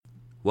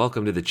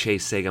Welcome to the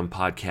Chase Sagum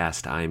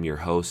podcast. I am your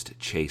host,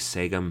 Chase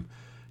Sagum.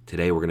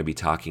 Today we're going to be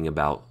talking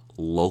about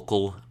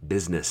local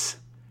business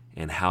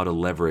and how to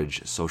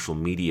leverage social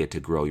media to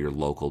grow your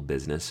local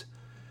business.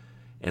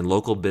 And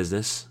local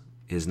business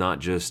is not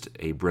just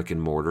a brick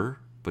and mortar,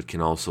 but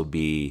can also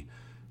be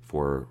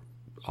for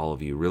all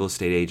of you real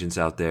estate agents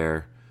out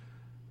there,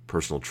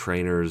 personal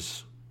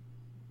trainers,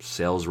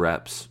 sales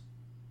reps,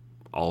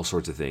 all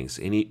sorts of things.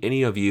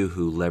 Any of you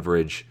who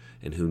leverage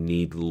and who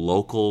need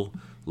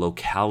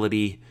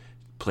locality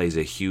plays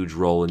a huge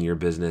role in your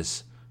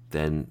business,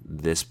 then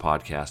this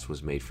podcast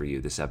was made for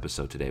you. This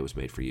episode today was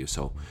made for you.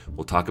 So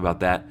we'll talk about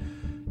that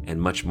and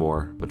much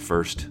more. But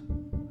first,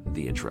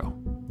 the intro.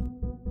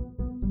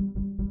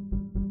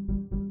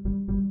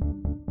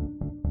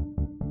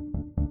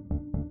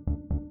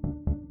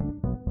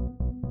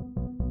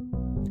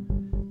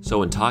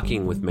 So in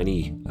talking with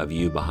many of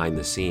you behind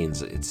the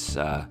scenes, it's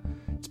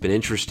been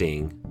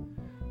interesting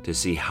to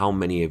see how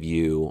many of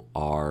you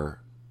are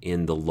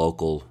in the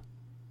local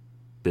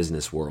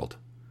business world.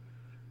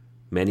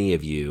 Many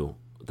of you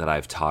that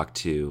I've talked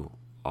to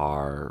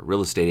are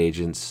real estate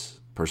agents,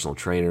 personal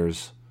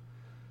trainers,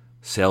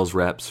 sales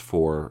reps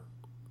for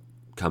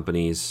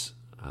companies.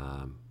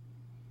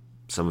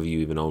 Some of you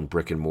even own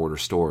brick and mortar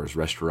stores,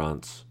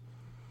 restaurants,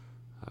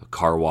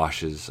 car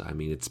washes. I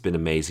mean, it's been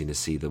amazing to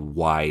see the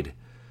wide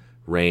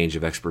range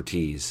of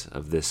expertise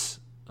of this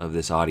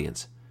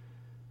audience.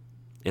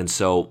 And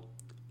so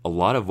a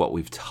lot of what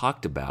we've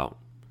talked about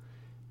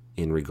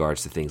in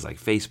regards to things like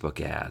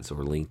Facebook ads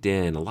or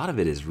LinkedIn, a lot of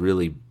it is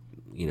really,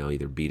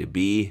 either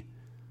B2B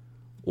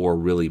or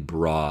really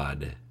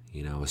broad,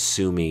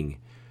 assuming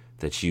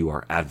that you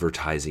are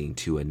advertising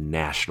to a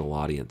national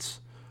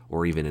audience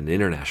or even an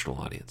international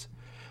audience.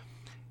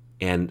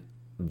 And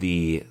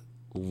the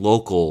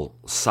local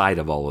side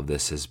of all of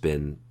this has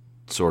been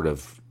sort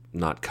of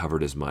not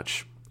covered as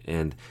much.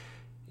 And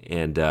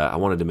I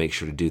wanted to make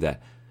sure to do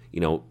that.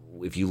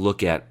 If you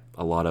look at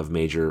a lot of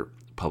major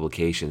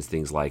publications,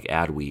 things like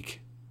Adweek,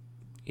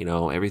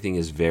 everything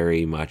is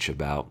very much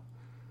about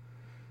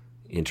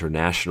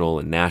international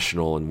and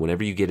national, and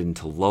whenever you get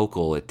into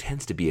local, it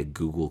tends to be a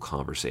Google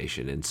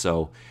conversation. And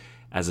so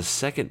as a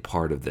second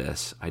part of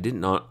this, I did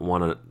not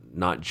want to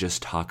not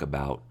just talk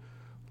about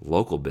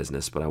local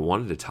business, but I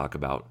wanted to talk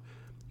about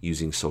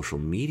using social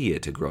media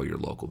to grow your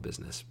local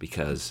business,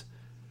 because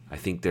I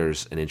think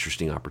there's an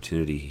interesting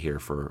opportunity here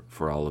for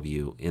all of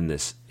you in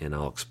this, and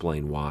I'll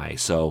explain why.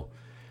 So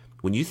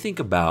when you think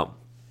about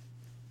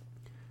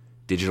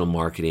digital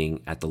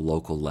marketing at the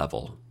local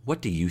level,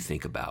 what do you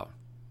think about?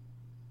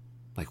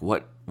 Like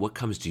what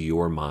comes to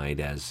your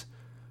mind as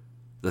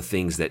the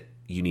things that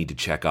you need to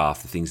check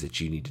off, the things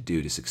that you need to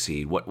do to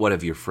succeed? What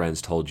have your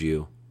friends told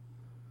you?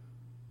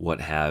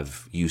 What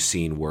have you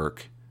seen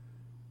work?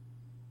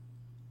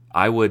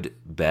 I would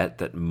bet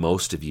that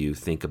most of you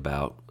think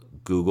about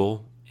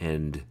Google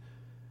and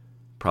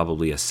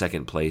probably a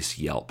second place,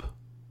 Yelp.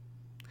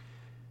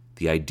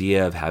 The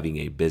idea of having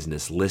a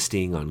business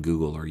listing on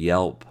Google or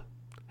Yelp,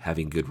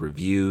 having good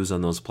reviews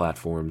on those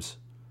platforms,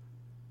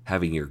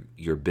 having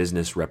your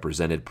business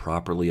represented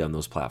properly on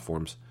those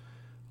platforms,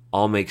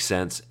 all makes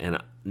sense. And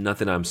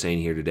nothing I'm saying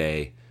here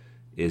today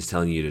is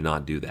telling you to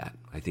not do that.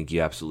 I think you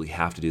absolutely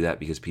have to do that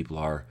because people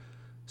are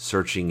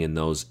searching in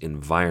those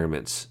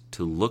environments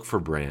to look for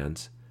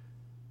brands.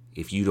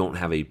 If you don't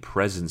have a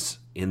presence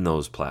in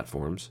those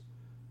platforms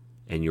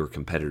and your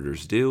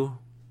competitors do,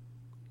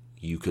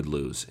 you could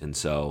lose. And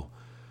so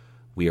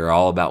we are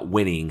all about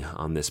winning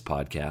on this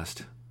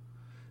podcast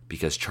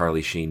because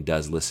Charlie Sheen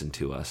does listen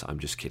to us. I'm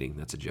just kidding.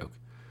 That's a joke.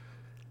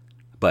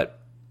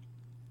 But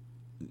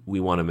we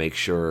want to make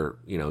sure,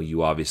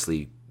 you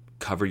obviously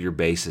cover your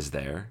bases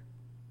there.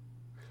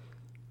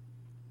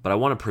 But I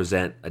want to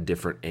present a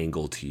different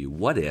angle to you.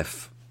 What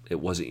if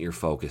it wasn't your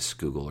focus,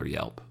 Google or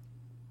Yelp?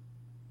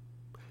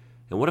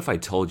 And what if I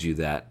told you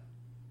that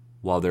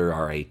while there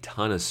are a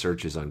ton of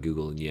searches on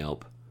Google and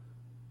Yelp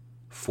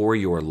for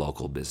your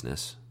local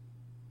business,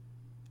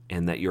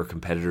 and that your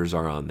competitors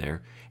are on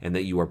there, and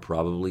that you are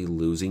probably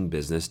losing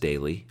business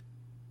daily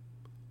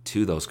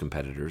to those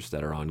competitors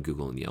that are on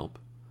Google and Yelp,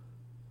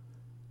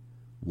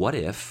 what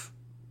if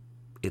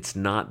it's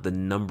not the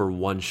number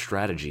one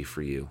strategy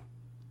for you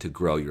to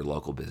grow your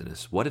local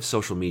business? What if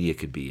social media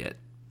could be it?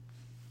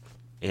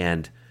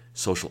 And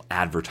social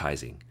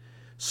advertising,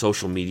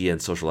 social media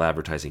and social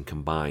advertising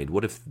combined,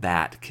 what if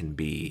that can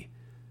be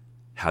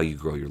how you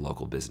grow your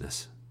local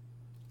business?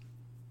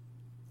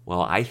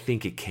 Well, I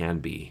think it can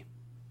be.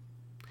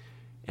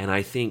 And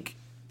I think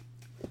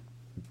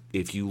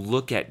if you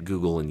look at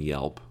Google and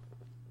Yelp,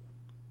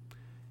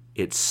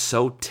 it's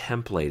so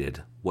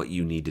templated what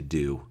you need to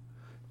do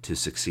to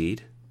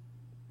succeed.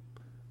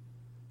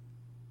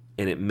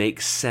 And it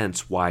makes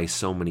sense why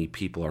so many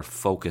people are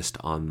focused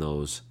on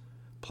those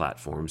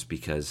platforms,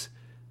 because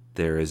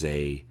there is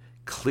a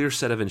clear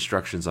set of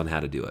instructions on how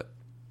to do it.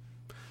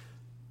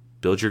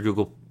 Build your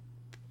Google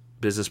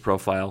business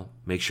profile,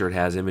 make sure it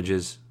has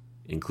images,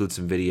 include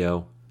some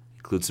video,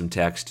 include some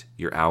text,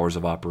 your hours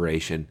of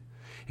operation.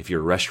 If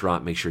you're a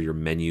restaurant, make sure your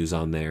menu's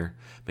on there.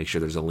 Make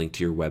sure there's a link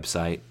to your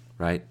website,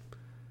 right?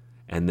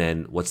 And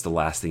then what's the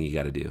last thing you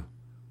got to do?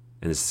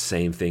 And it's the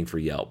same thing for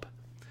Yelp.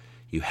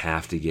 You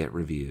have to get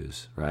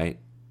reviews, right?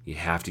 You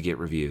have to get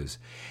reviews.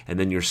 And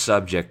then you're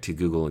subject to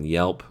Google and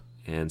Yelp,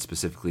 and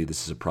specifically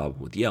this is a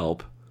problem with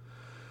Yelp,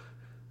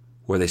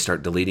 where they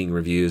start deleting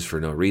reviews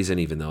for no reason,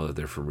 even though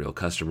they're from real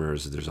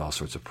customers. There's all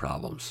sorts of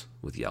problems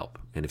with Yelp.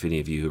 And if any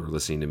of you who are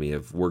listening to me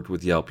have worked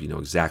with Yelp, you know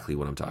exactly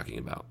what I'm talking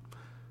about.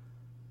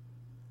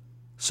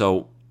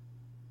 So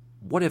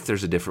what if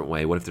there's a different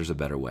way? What if there's a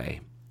better way?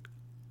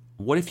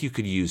 What if you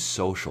could use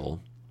social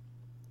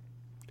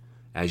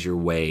as your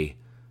way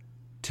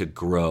to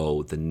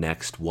grow the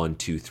next 1,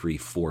 2, 3,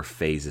 4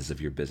 phases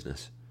of your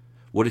business?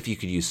 What if you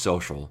could use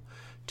social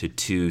to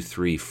 2,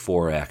 3,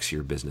 4x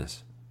your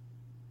business?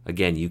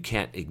 Again, you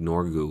can't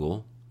ignore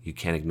Google. You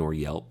can't ignore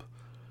Yelp.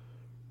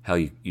 Hell,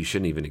 you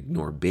shouldn't even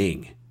ignore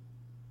Bing.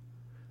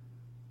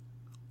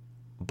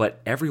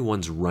 But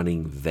everyone's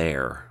running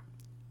there.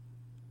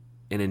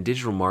 And in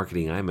digital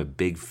marketing, I'm a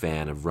big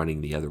fan of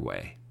running the other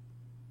way.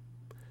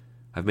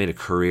 I've made a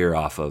career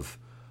off of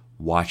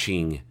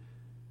watching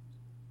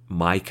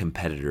my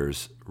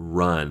competitors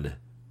run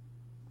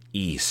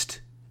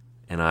east,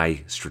 and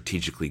I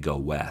strategically go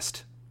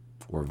west,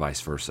 or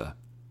vice versa.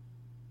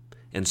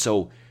 And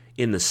so,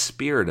 in the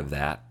spirit of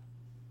that,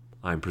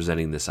 I'm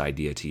presenting this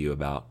idea to you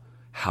about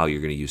how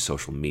you're going to use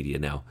social media.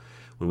 Now,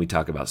 when we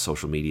talk about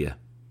social media,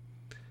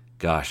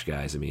 gosh,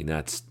 guys, I mean,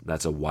 that's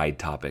a wide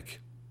topic.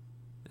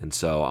 And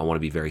so I want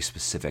to be very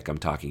specific. I'm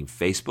talking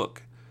Facebook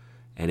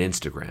and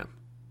Instagram.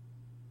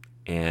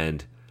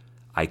 And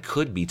I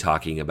could be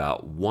talking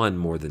about one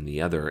more than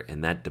the other,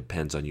 and that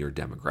depends on your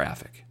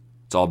demographic.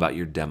 It's all about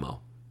your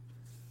demo.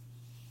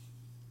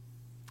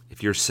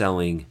 If you're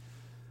selling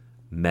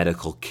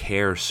medical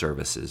care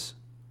services,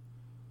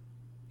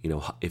 you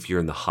know, if you're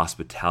in the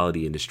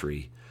hospitality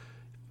industry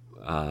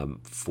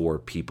for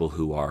people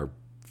who are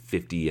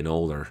 50 and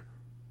older,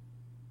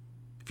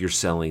 if you're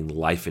selling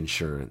life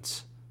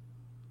insurance,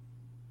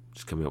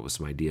 just coming up with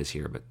some ideas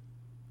here, but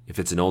if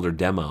it's an older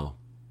demo,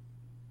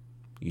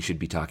 you should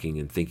be talking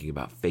and thinking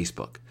about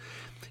Facebook.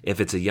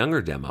 If it's a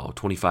younger demo,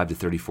 25 to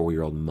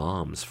 34-year-old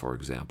moms, for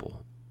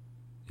example,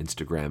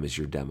 Instagram is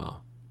your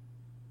demo.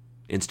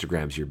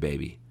 Instagram's your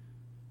baby.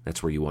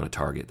 That's where you want to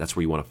target. That's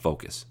where you want to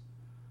focus.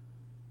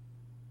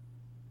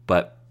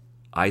 But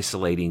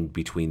isolating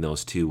between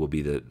those two will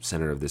be the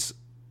center of this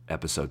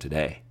episode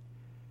today.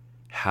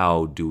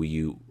 How do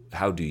you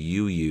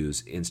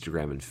use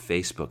Instagram and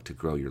Facebook to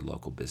grow your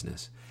local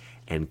business?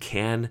 And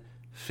can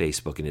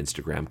Facebook and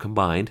Instagram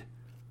combined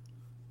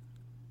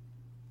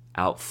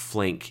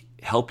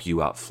help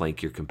you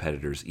outflank your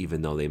competitors,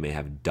 even though they may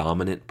have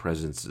dominant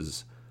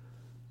presences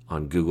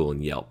on Google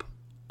and Yelp?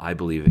 I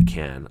believe it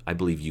can. I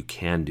believe you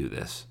can do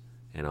this,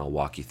 and I'll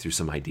walk you through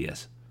some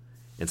ideas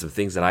and some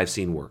things that I've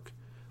seen work,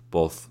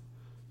 both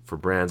for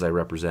brands I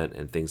represent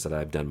and things that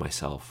I've done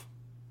myself.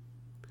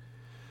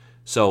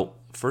 So,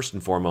 first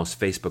and foremost,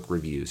 Facebook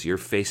reviews. Your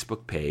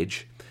Facebook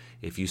page,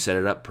 if you set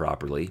it up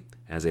properly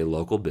as a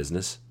local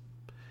business,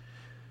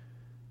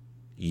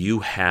 you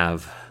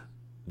have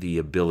the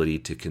ability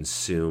to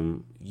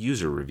consume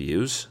user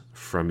reviews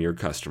from your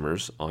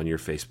customers on your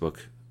Facebook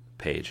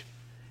page.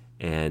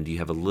 And you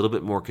have a little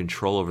bit more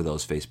control over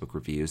those Facebook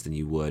reviews than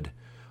you would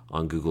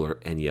on Google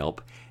and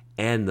Yelp.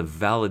 And the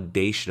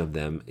validation of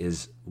them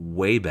is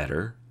way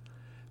better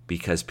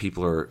because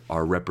people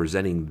are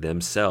representing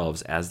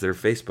themselves as their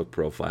Facebook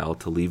profile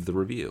to leave the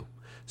review.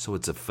 So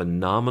it's a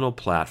phenomenal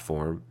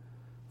platform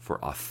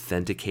for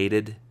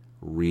authenticated,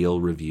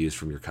 real reviews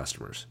from your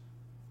customers.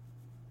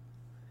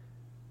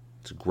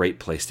 It's a great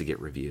place to get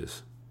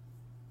reviews.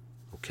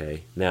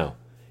 Okay? Now,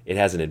 it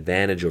has an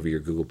advantage over your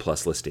Google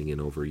Plus listing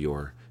and over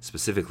your,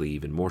 specifically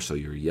even more so,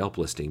 your Yelp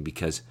listing,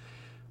 because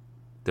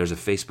there's a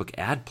Facebook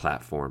ad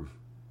platform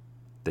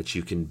that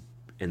you can,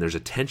 and there's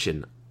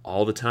attention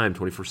all the time,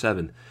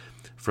 24/7,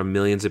 from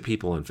millions of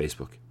people on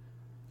Facebook.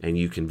 And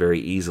you can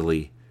very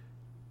easily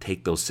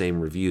take those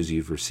same reviews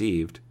you've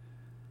received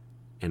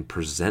and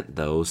present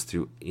those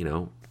through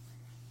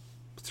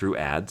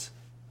ads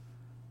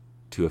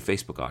to a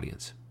Facebook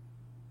audience.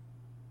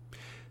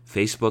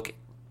 Facebook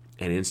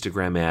and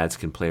Instagram ads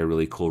can play a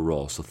really cool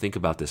role. So think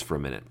about this for a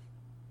minute.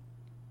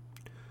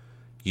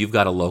 You've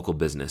got a local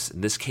business,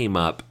 and this came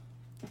up.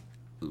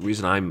 The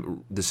reason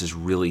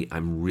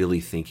I'm really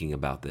thinking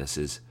about this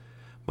is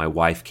my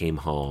wife came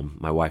home.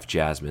 My wife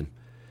Jasmine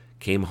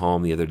came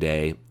home the other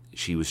day.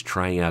 She was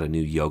trying out a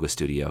new yoga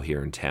studio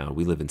here in town.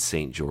 We live in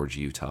St. George,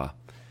 Utah.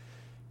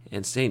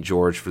 And St.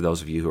 George, for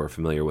those of you who are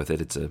familiar with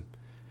it,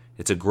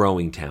 it's a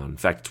growing town. In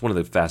fact, it's one of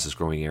the fastest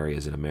growing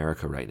areas in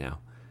America right now.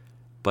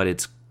 But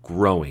it's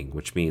growing,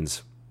 which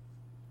means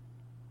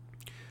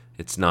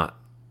it's not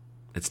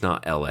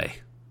LA.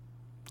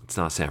 It's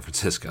not San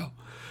Francisco.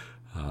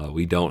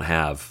 We don't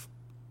have,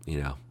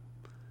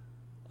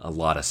 a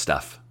lot of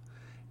stuff.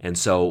 And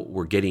so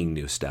we're getting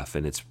new stuff,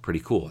 and it's pretty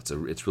cool.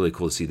 It's really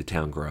cool to see the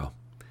town grow.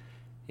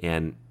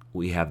 And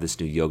we have this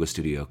new yoga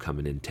studio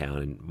coming in town,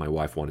 and my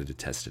wife wanted to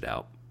test it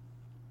out.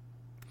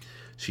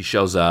 she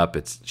shows up.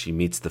 She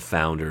meets the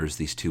founders,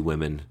 these two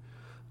women.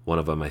 One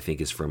of them, I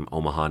think, is from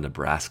Omaha,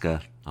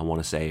 Nebraska, I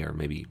want to say, or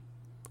maybe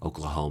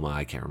Oklahoma.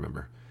 I can't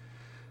remember.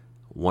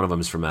 One of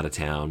them is from out of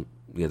town.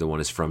 The other one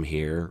is from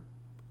here,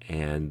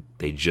 and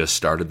they just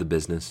started the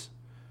business.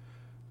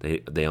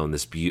 They own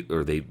this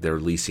they're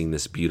leasing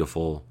this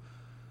beautiful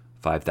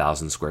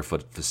 5,000 square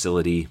foot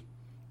facility,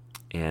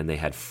 and they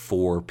had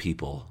 4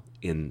 people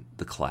in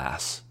the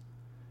class,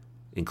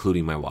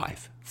 including my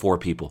wife. 4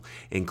 people,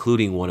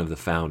 including one of the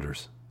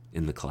founders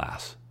in the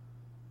class.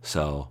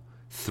 So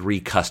 3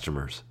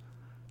 customers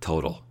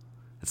total.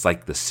 It's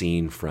like the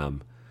scene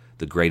from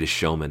The Greatest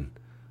Showman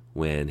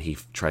when he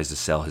tries to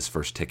sell his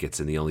first tickets,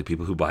 and the only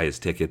people who buy his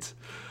tickets,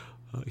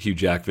 Hugh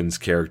Jackman's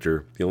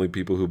character, the only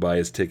people who buy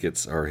his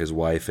tickets are his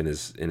wife and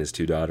his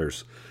 2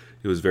 daughters.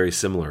 It was very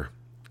similar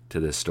to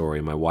this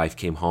story. My wife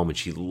came home and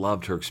she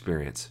loved her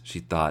experience. She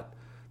thought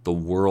the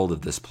world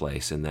of this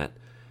place, and that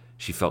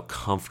she felt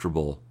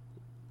comfortable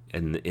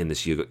in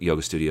this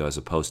yoga studio as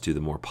opposed to the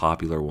more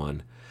popular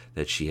one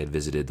that she had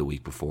visited the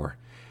week before.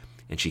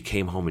 And she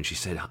came home and she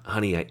said,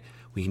 "Honey,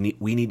 we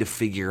need to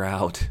figure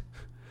out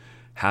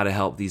how to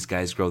help these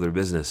guys grow their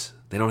business.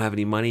 They don't have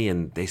any money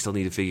and they still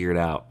need to figure it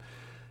out."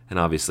 And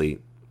obviously,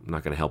 I'm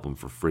not going to help them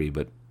for free,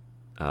 but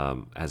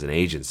as an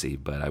agency.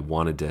 But I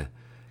wanted to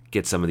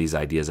get some of these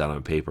ideas out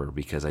on paper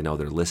because I know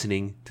they're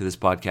listening to this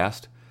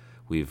podcast.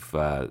 We've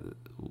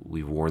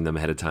warned them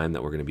ahead of time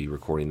that we're going to be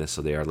recording this,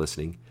 so they are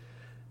listening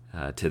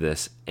to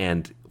this.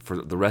 And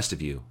for the rest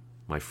of you,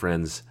 my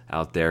friends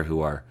out there who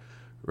are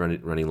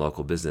running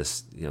local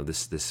business,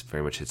 this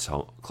very much hits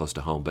close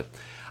to home. But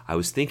I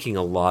was thinking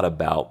a lot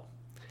about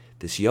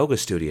this yoga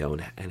studio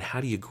and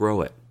how do you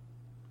grow it,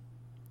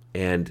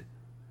 and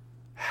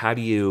how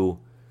do you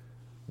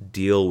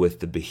deal with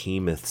the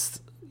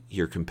behemoths,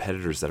 your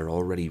competitors that are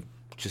already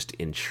just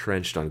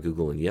entrenched on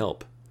Google and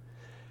Yelp.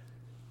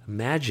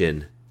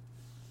 Imagine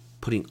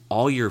putting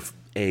all your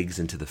eggs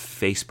into the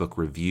Facebook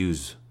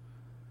reviews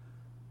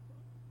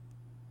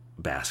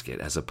basket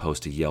as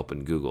opposed to Yelp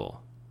and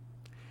Google.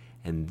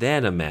 And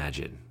then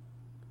imagine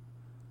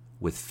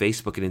with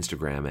Facebook and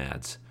Instagram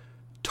ads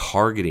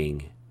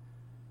targeting.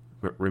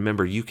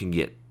 Remember, you can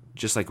get,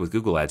 just like with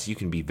Google ads, you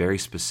can be very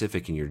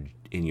specific in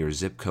your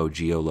zip code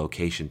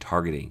geolocation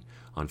targeting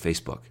on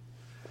Facebook.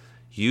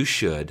 You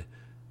should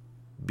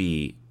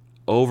be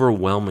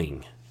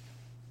overwhelming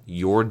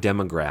your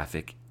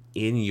demographic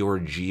in your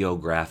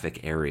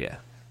geographic area.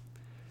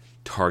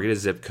 Target a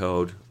zip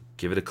code,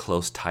 give it a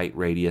close, tight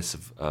radius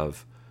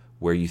of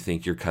where you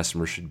think your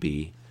customer should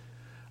be.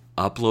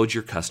 Upload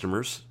your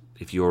customers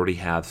if you already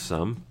have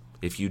some.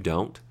 If you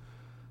don't,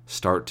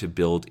 start to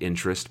build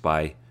interest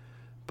by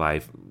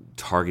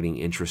targeting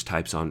interest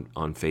types on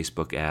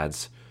Facebook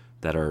ads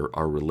that are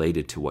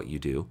related to what you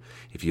do.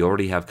 If you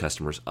already have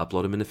customers,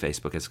 upload them into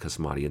Facebook as a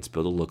custom audience,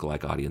 build a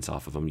lookalike audience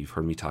off of them. You've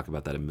heard me talk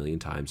about that a million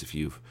times if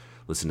you've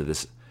listened to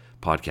this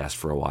podcast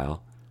for a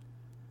while.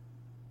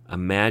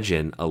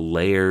 Imagine a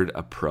layered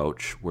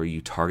approach where you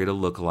target a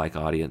lookalike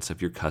audience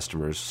of your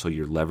customers, so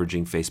you're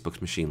leveraging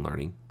Facebook's machine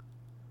learning.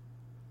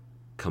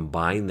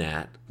 Combine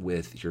that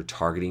with your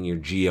targeting your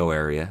geo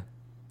area.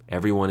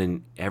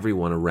 Everyone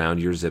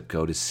around your zip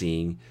code is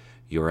seeing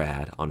your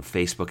ad on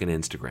Facebook and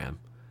Instagram.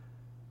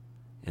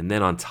 And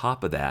then on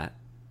top of that,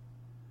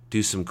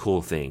 do some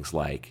cool things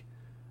like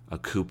a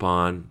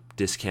coupon,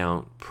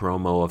 discount,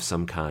 promo of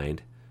some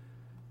kind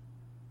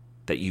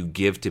that you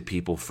give to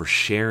people for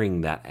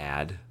sharing that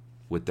ad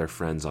with their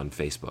friends on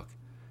Facebook.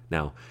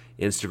 Now,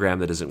 Instagram,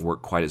 that doesn't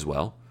work quite as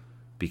well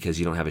because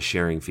you don't have a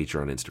sharing feature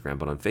on Instagram,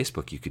 but on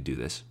Facebook you could do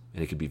this,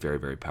 and it could be very,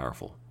 very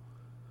powerful.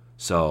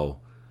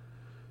 So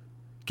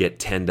get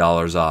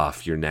 $10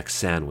 off your next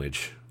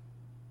sandwich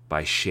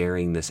by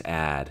sharing this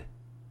ad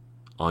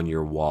on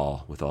your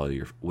wall with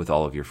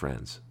all of your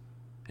friends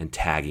and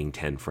tagging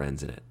 10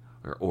 friends in it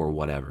or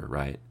whatever,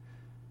 right?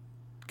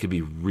 It could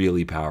be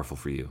really powerful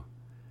for you.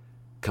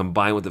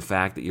 Combined with the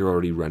fact that you're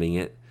already running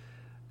it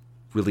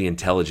really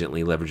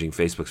intelligently, leveraging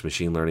Facebook's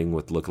machine learning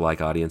with lookalike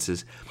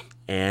audiences,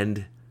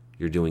 and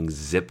you're doing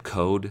zip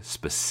code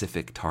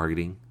specific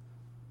targeting.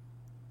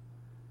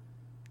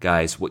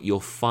 Guys, what you'll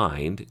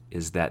find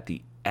is that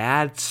the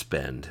ad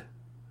spend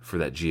for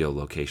that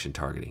geolocation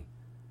targeting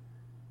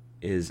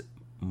is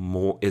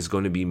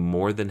going to be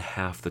more than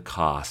half the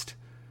cost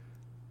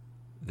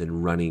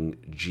than running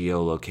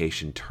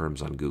geolocation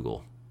terms on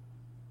Google.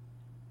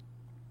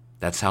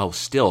 That's how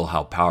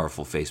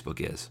powerful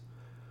Facebook is.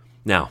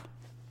 Now,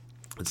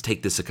 let's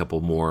take this a couple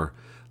more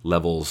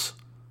levels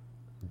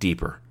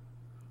deeper.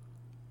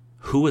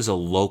 Who is a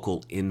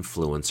local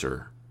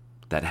influencer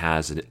that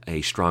has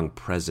a strong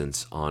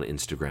presence on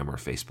Instagram or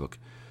Facebook,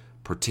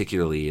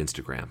 particularly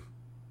Instagram?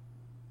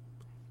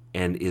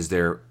 And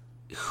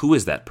who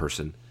is that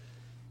person?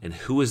 And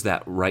who is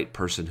that right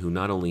person who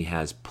not only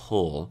has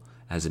pull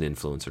as an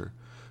influencer,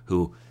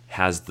 who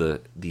has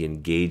the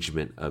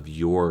engagement of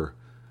your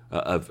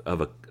of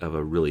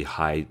a really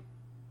high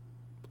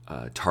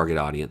target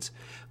audience,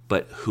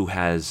 but who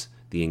has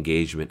the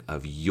engagement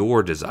of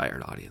your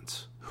desired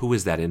audience? Who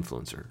is that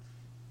influencer?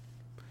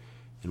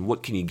 And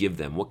what can you give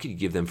them? What can you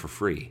give them for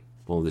free?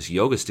 Well, this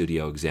yoga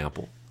studio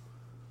example,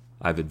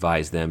 I've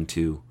advised them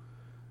to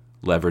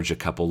leverage a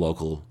couple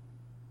local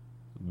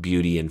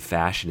beauty and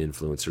fashion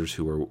influencers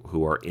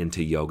who are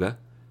into yoga,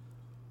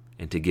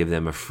 and to give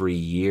them a free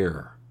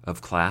year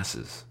of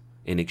classes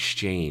in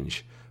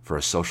exchange for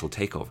a social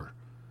takeover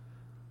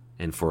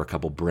and for a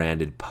couple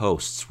branded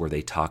posts where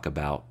they talk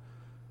about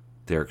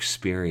their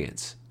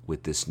experience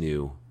with this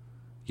new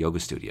yoga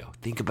studio.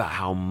 Think about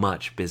how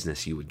much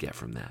business you would get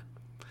from that.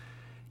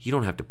 You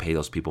don't have to pay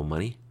those people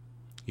money.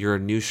 You're a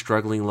new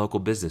struggling local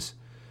business.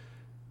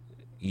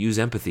 Use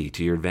empathy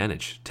to your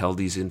advantage. Tell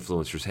these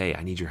influencers, hey,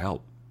 I need your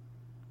help.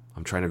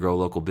 I'm trying to grow a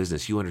local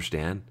business. You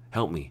understand?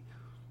 Help me.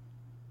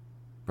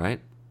 Right?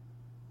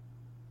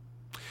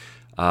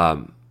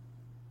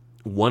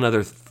 One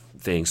other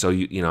thing. So,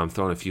 I'm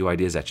throwing a few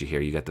ideas at you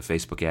here. You got the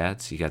Facebook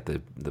ads. You got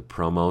the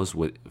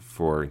promos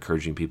for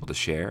encouraging people to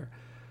share.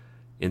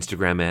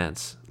 Instagram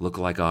ads,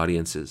 lookalike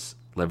audiences,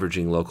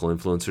 leveraging local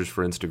influencers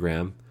for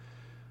Instagram.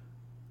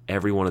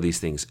 Every one of these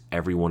things,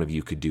 every one of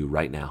you could do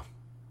right now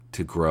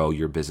to grow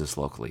your business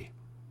locally.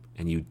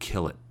 And you'd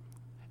kill it.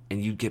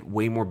 And you'd get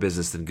way more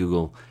business than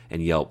Google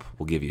and Yelp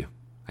will give you.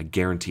 I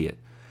guarantee it.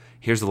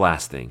 Here's the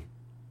last thing.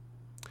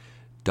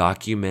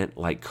 Document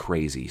like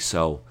crazy.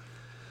 So,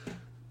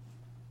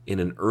 in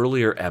an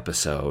earlier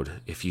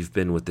episode, if you've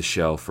been with the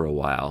show for a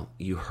while,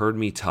 you heard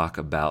me talk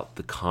about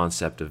the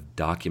concept of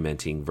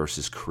documenting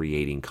versus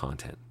creating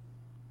content.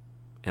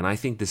 And I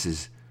think this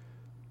is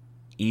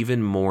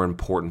even more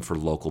important for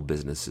local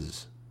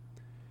businesses.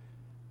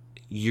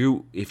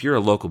 If you're a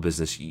local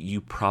business,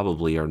 you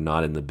probably are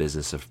not in the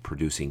business of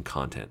producing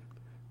content.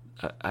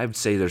 I'd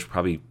say there's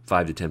probably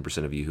 5 to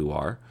 10% of you who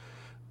are,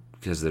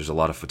 because there's a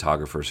lot of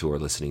photographers who are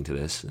listening to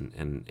this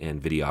and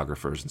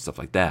videographers and stuff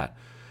like that.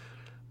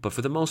 But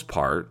for the most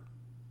part,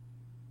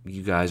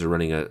 you guys are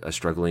running a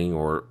struggling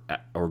or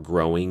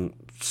growing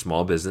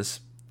small business,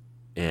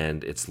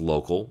 and it's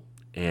local,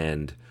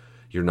 and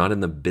you're not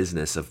in the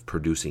business of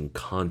producing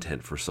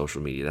content for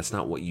social media. That's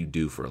not what you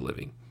do for a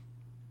living.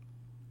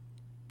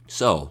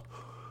 So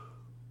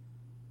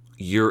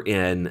you're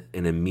in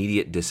an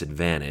immediate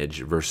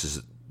disadvantage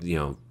versus,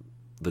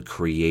 the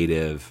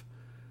creative,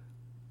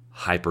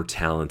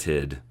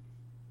 hyper-talented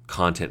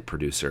content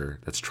producer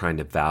that's trying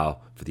to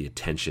vow for the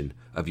attention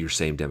of your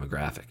same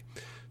demographic.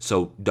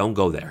 So don't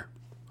go there,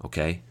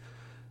 okay?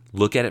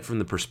 Look at it from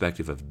the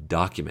perspective of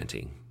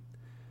documenting.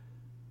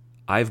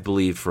 I've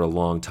believed for a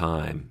long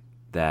time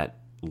that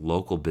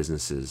local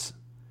businesses,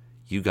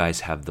 you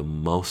guys have the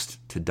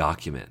most to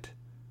document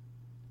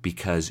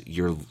because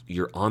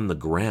you're on the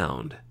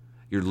ground.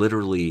 You're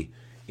literally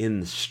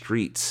in the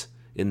streets,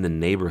 in the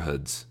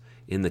neighborhoods,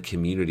 in the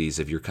communities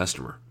of your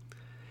customer.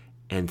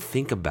 And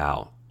think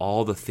about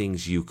all the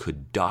things you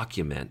could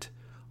document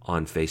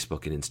on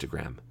Facebook and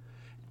Instagram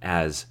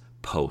as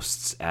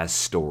posts, as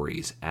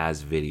stories,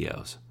 as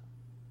videos,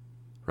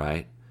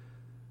 right?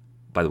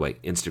 By the way,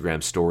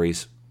 Instagram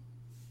stories,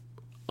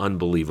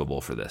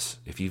 unbelievable for this.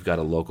 If you've got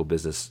a local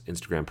business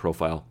Instagram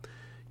profile,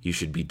 you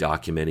should be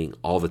documenting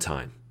all the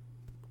time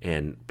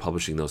and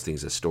publishing those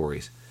things as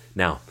stories.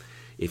 Now,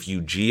 if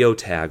you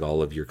geotag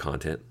all of your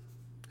content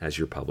as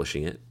you're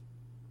publishing it,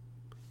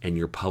 and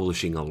you're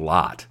publishing a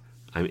lot,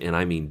 and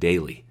I mean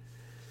daily,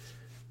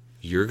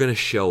 you're going to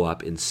show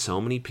up in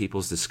so many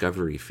people's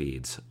discovery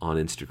feeds on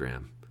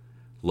Instagram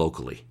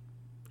locally.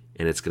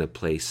 And it's going to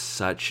play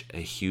such a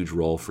huge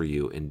role for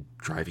you in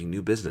driving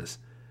new business.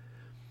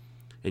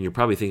 And you're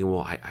probably thinking,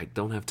 well, I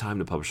don't have time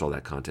to publish all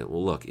that content.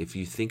 Well, look, if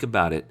you think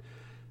about it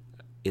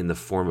in the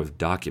form of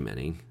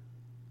documenting,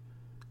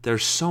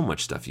 there's so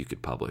much stuff you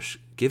could publish.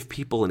 Give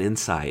people an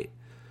insight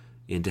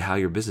into how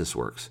your business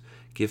works.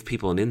 Give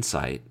people an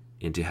insight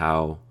into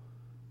how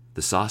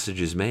the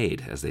sausage is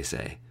made, as they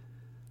say.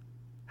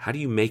 How do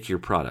you make your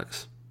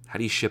products? How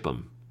do you ship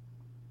them?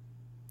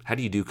 How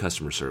do you do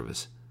customer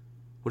service?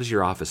 What does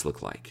your office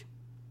look like?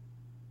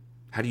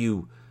 How do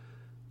you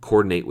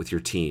coordinate with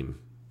your team?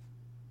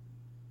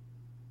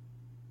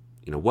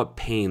 What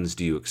pains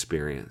do you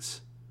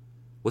experience?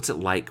 What's it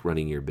like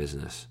running your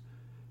business?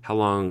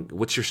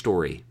 What's your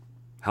story?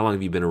 How long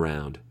have you been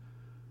around?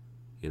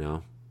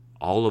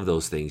 All of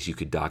those things you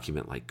could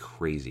document like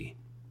crazy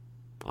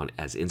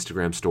as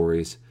Instagram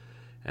stories,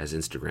 as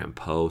Instagram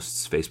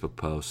posts, Facebook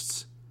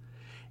posts.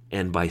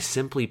 And by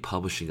simply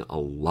publishing a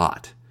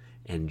lot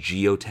and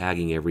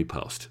geotagging every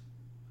post,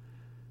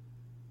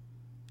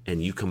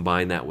 and you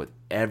combine that with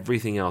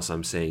everything else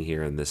I'm saying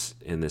here in this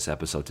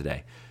episode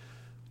today,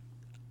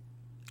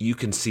 you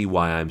can see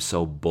why I'm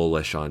so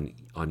bullish on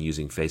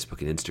using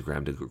Facebook and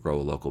Instagram to grow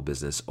a local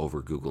business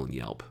over Google and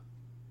Yelp.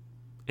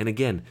 And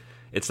again,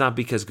 it's not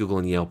because Google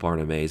and Yelp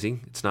aren't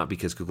amazing. It's not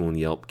because Google and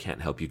Yelp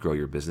can't help you grow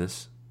your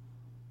business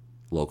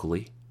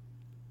locally.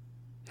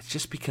 It's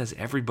just because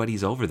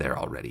everybody's over there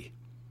already.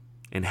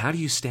 And how do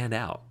you stand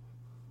out?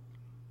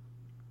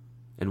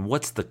 And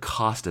what's the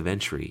cost of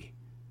entry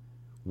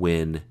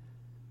when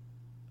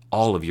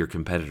all of your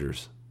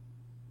competitors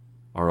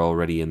are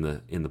already in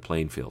the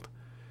playing field?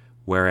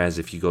 Whereas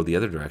if you go the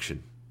other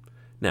direction,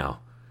 now,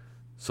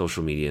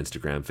 social media,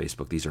 Instagram,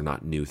 Facebook, these are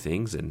not new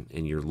things, and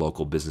your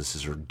local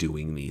businesses are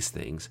doing these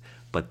things.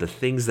 But the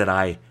things that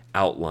I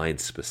outlined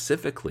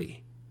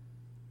specifically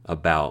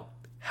about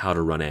how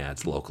to run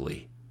ads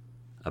locally,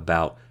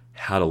 about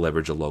how to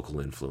leverage a local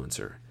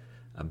influencer,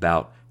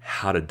 about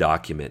how to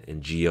document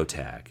and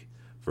geotag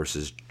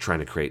versus trying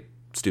to create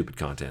stupid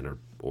content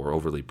or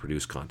overly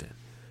produced content.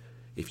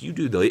 If you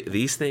do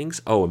these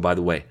things, oh, and by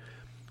the way,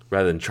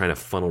 rather than trying to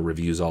funnel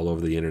reviews all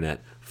over the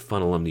internet,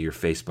 funnel them to your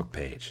Facebook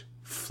page.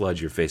 Flood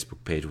your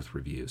Facebook page with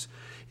reviews.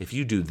 If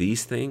you do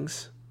these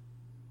things,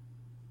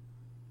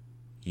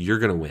 you're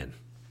going to win.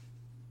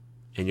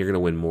 And you're going to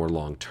win more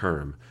long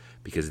term,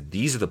 because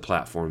these are the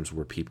platforms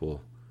where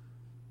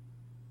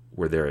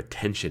their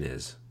attention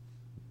is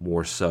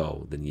more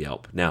so than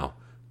Yelp. Now,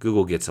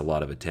 Google gets a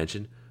lot of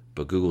attention,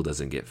 but Google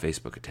doesn't get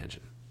Facebook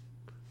attention.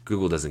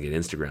 Google doesn't get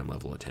Instagram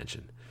level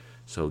attention.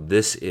 So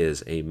this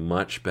is a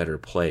much better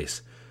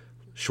place,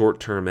 short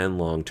term and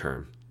long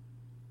term,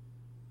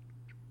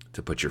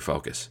 to put your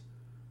focus.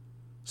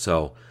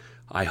 So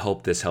I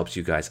hope this helps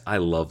you guys. I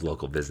love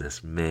local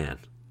business. Man,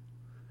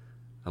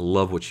 I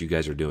love what you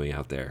guys are doing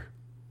out there,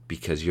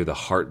 because you're the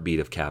heartbeat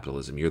of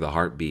capitalism. You're the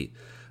heartbeat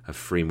of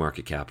free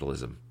market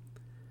capitalism.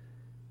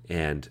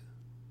 And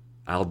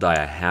I'll die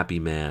a happy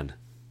man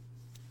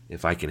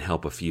if I can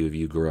help a few of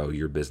you grow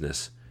your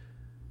business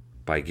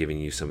by giving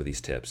you some of these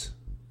tips.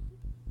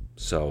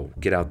 So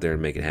get out there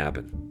and make it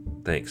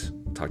happen. Thanks.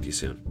 Talk to you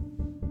soon.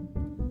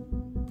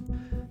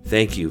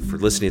 Thank you for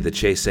listening to the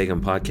Chase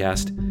Sagan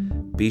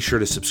podcast. Be sure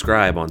to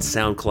subscribe on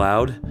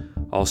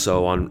SoundCloud.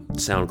 Also on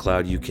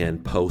SoundCloud, you can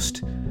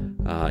post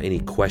any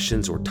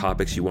questions or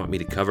topics you want me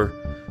to cover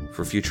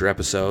for future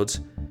episodes.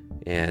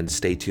 And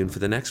stay tuned for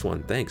the next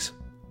one. Thanks.